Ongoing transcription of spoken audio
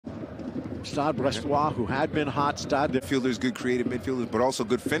Stade Brestois, who had been hot. Stade Midfielders, good creative midfielders, but also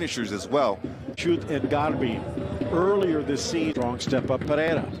good finishers as well. And Gharbi earlier this season. Strong step up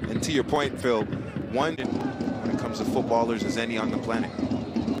Pereira. And to your point, Phil, one when it comes to footballers as any on the planet.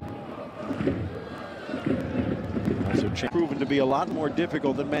 Also proven to be a lot more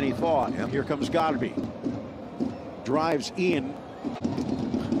difficult than many thought. Yep. Here comes Gharbi. Drives in.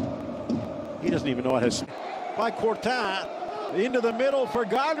 He doesn't even know what his... By Courtin. Into the middle for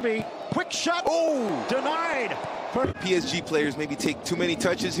Gharbi. Quick shot. Oh! Denied. PSG players maybe take too many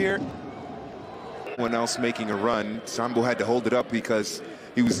touches here. One else making a run. Sambo had to hold it up because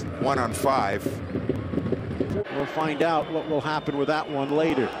he was 1 on 5. We'll find out what will happen with that one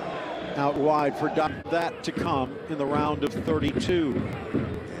later. Out wide for that to come in the round of 32.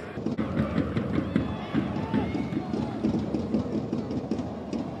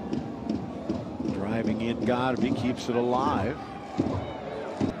 Driving in, Gharbi keeps it alive.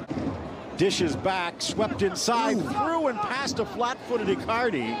 Dishes back, swept inside, through and past a flat-footed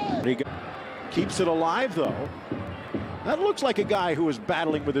Icardi. Keeps it alive, though. That looks like a guy who is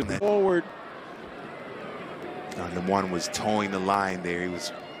battling with his forward. The one was towing the line there. He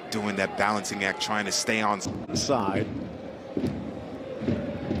was doing that balancing act, trying to stay on side.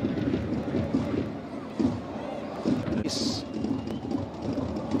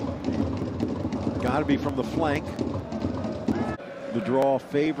 Gharbi from the flank. The draw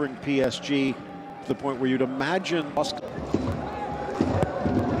favoring PSG to the point where you'd imagine cross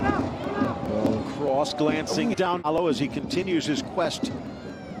glancing down as he continues his quest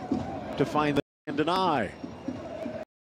to find the and deny.